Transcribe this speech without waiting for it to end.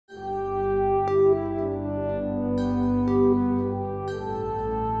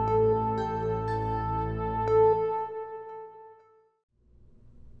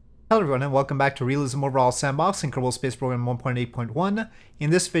Hello everyone and welcome back to Realism Overhaul Sandbox in Kerbal Space Program 1.8.1. In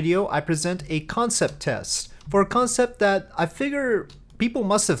this video, I present a concept test for a concept that I figure people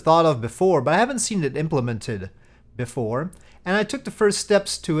must have thought of before, but I haven't seen it implemented before. And I took the first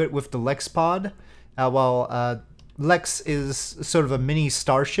steps to it with the Lex pod. Lex is sort of a mini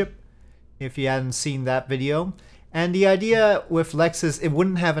starship, if you hadn't seen that video. And the idea with Lex is it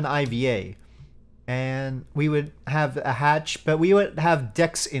wouldn't have an IVA. And we would have a hatch, but we would have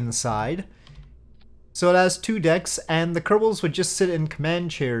decks inside. So it has two decks, and the kerbals would just sit in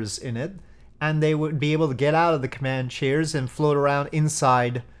command chairs in it, and they would be able to get out of the command chairs and float around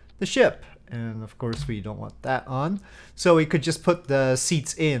inside the ship. And of course we don't want that on. So we could just put the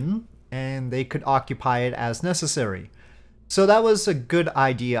seats in, and they could occupy it as necessary. So that was a good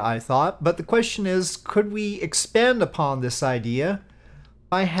idea, I thought. But the question is, could we expand upon this idea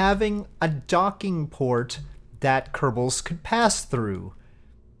by having a docking port that kerbals could pass through?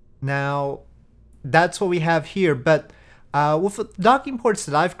 Now, that's what we have here, but with the docking ports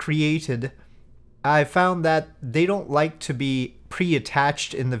that I've created, I found that they don't like to be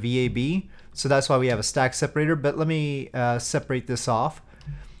pre-attached in the VAB, so that's why we have a stack separator. But let me separate this off.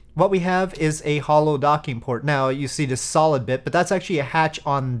 What we have is a hollow docking port. Now, you see this solid bit, but that's actually a hatch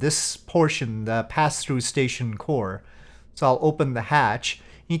on this portion, the pass-through station core. So I'll open the hatch.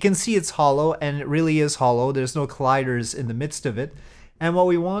 You can see it's hollow, and it really is hollow. There's no colliders in the midst of it. And what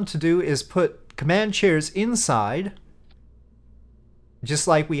we want to do is put command chairs inside, just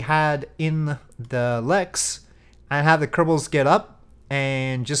like we had in the Lex, and have the kerbals get up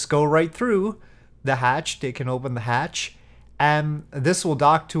and just go right through the hatch. They can open the hatch, and this will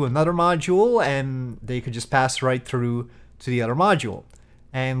dock to another module, and they could just pass right through to the other module.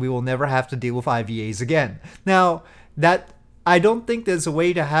 And we will never have to deal with IVAs again. Now, I don't think there's a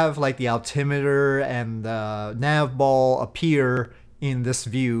way to have like the altimeter and the nav ball appear in this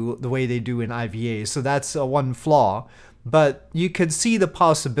view the way they do in IVA. So that's one flaw, but you could see the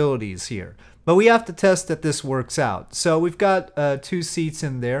possibilities here. But we have to test that this works out. So we've got two seats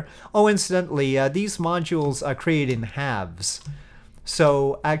in there. Oh, incidentally, these modules are created in halves.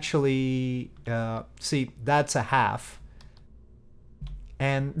 So actually, see, that's a half.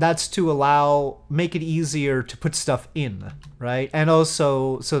 And that's to make it easier to put stuff in, right? And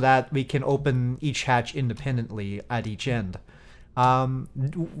also so that we can open each hatch independently at each end.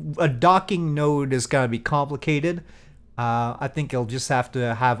 A docking node is going to be complicated. I think you'll just have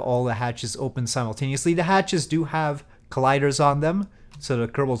to have all the hatches open simultaneously. The hatches do have colliders on them, so the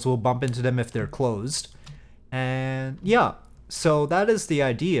kerbals will bump into them if they're closed. And yeah, so that is the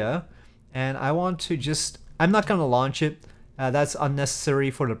idea. And I want to I'm not going to launch it. That's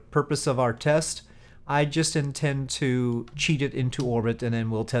unnecessary for the purpose of our test. I just intend to cheat it into orbit, and then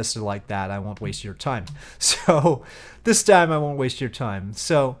we'll test it like that. I won't waste your time. So this time I won't waste your time.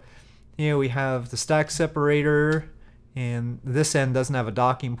 So here we have the stack separator, and this end doesn't have a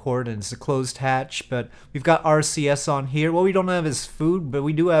docking port, and it's a closed hatch. But we've got RCS on here. What we don't have is food, but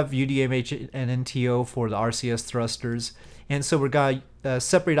we do have UDMH and NTO for the RCS thrusters. And so we're going to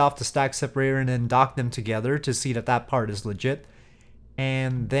separate off the stack separator and then dock them together to see that that part is legit.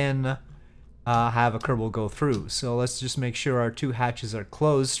 And then have a kerbal go through. So let's just make sure our two hatches are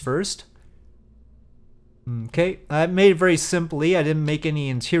closed first. Okay, I made it very simply. I didn't make any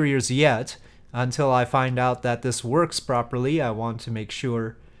interiors yet until I find out that this works properly. I want to make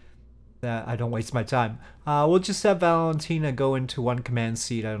sure that I don't waste my time. We'll just have Valentina go into one command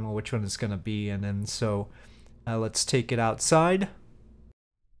seat. I don't know which one it's going to be. And then so let's take it outside.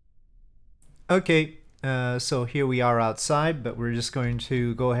 Okay, so here we are outside, but we're just going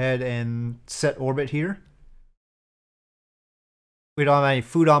to go ahead and set orbit here. We don't have any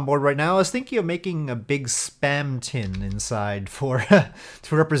food on board right now. I was thinking of making a big spam tin inside for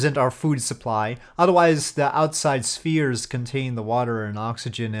to represent our food supply. Otherwise, the outside spheres contain the water and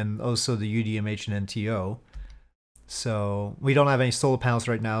oxygen and also the UDMH and NTO. So we don't have any solar panels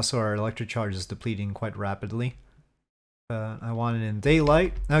right now, so our electric charge is depleting quite rapidly. I want it in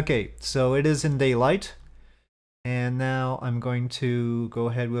daylight. Okay, so it is in daylight. And now I'm going to go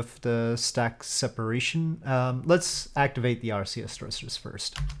ahead with the stack separation. Let's activate the RCS thrusters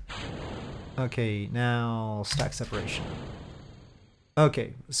first. Okay, now stack separation.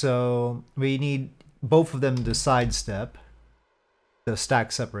 Okay, so we need both of them to sidestep the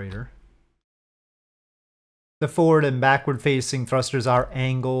stack separator. The forward and backward facing thrusters are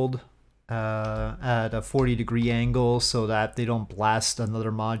angled at a 40-degree angle so that they don't blast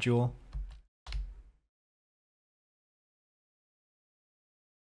another module.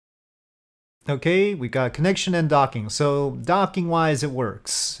 Okay, we got connection and docking. So docking wise it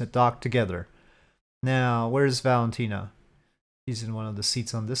works. It docked together. Now, where's Valentina? He's in one of the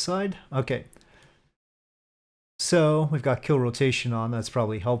seats on this side. Okay. So we've got kill rotation on. That's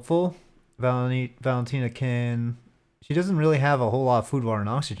probably helpful. Valentina can... She doesn't really have a whole lot of food, water, and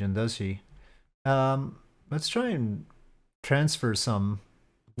oxygen, does she? Let's try and transfer some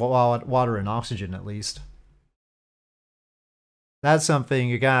water and oxygen at least. That's something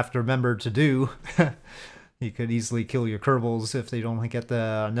you're gonna have to remember to do. You could easily kill your kerbals if they don't get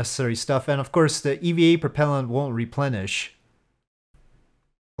the necessary stuff. And of course, the EVA propellant won't replenish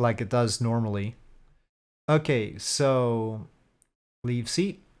like it does normally. Okay, so leave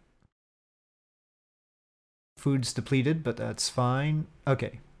seat. Food's depleted, but that's fine.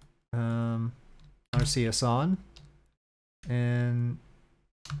 Okay. RCS on. And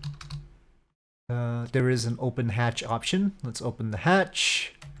there is an open hatch option. Let's open the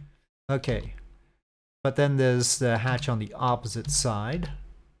hatch. Okay. But then there's the hatch on the opposite side.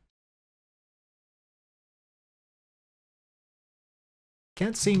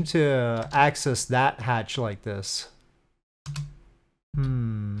 Can't seem to access that hatch like this.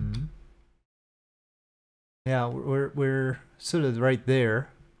 Yeah, we're sort of right there.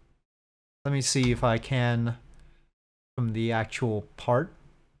 Let me see if I can from the actual part.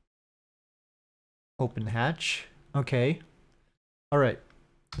 Open hatch. Okay. All right.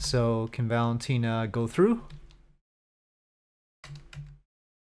 So can Valentina go through?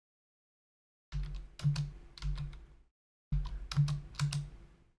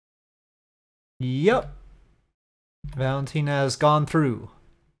 Yep. Valentina has gone through.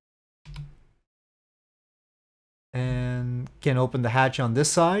 And can open the hatch on this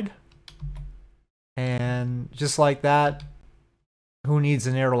side. And just like that, who needs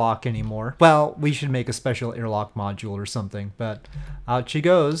an airlock anymore? Well, we should make a special airlock module or something, but out she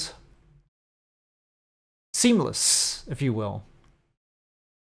goes. Seamless, if you will.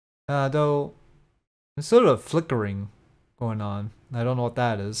 Though, there's sort of flickering going on. I don't know what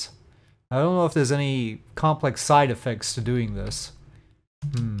that is. I don't know if there's any complex side effects to doing this.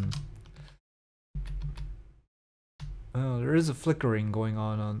 Oh, there is a flickering going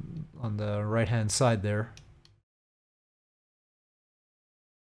on the right-hand side there.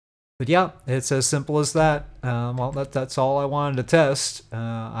 But yeah, it's as simple as that. Well, that's all I wanted to test.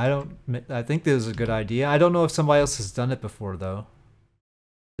 I think this is a good idea. I don't know if somebody else has done it before, though.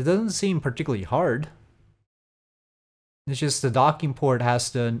 It doesn't seem particularly hard. It's just the docking port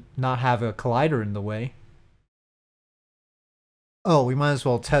has to not have a collider in the way. Oh, we might as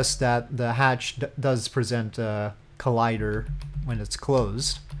well test that the hatch does present a collider when it's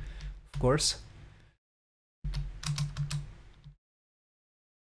closed, of course.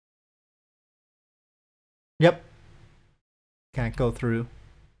 Yep. Can't go through.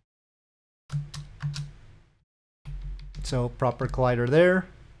 So proper collider there.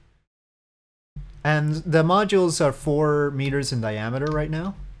 And the modules are 4 meters in diameter right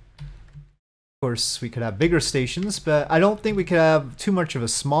now. Of course, we could have bigger stations, but I don't think we could have too much of a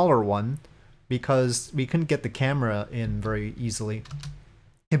smaller one because we couldn't get the camera in very easily.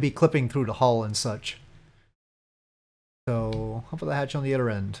 It'd be clipping through the hull and such. So, how about the hatch on the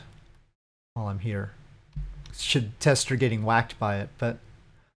other end while I'm here? Should test her getting whacked by it, but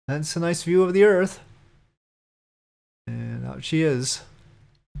that's a nice view of the Earth. And out she is.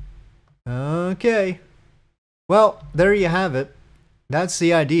 Okay. Well, there you have it. That's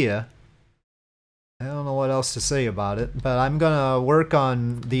the idea. I don't know what else to say about it, but I'm gonna work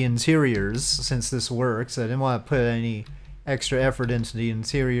on the interiors since this works. I didn't want to put any extra effort into the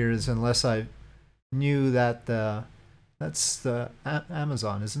interiors unless I knew that that's the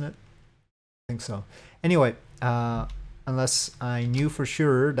Amazon, isn't it? I think so. Anyway, unless I knew for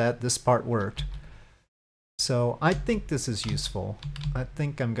sure that this part worked. So I think this is useful. I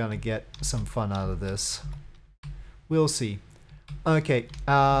think I'm gonna get some fun out of this. We'll see. Okay,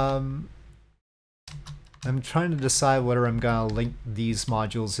 I'm trying to decide whether I'm gonna link these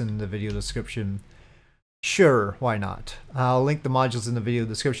modules in the video description. Sure, why not? I'll link the modules in the video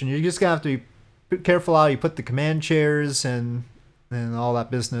description. You're just gonna have to be careful how you put the command chairs and all that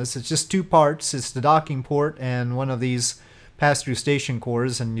business. It's just 2 parts. It's the docking port and one of these pass-through station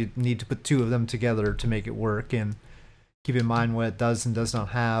cores, and you need to put 2 of them together to make it work. And keep in mind what it does and does not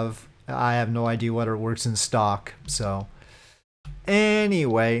have. I have no idea whether it works in stock. So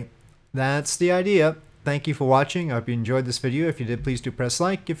anyway, that's the idea. Thank you for watching. I hope you enjoyed this video. If you did, please do press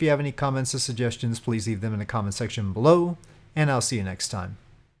like. If you have any comments or suggestions, please leave them in the comment section below. And I'll see you next time.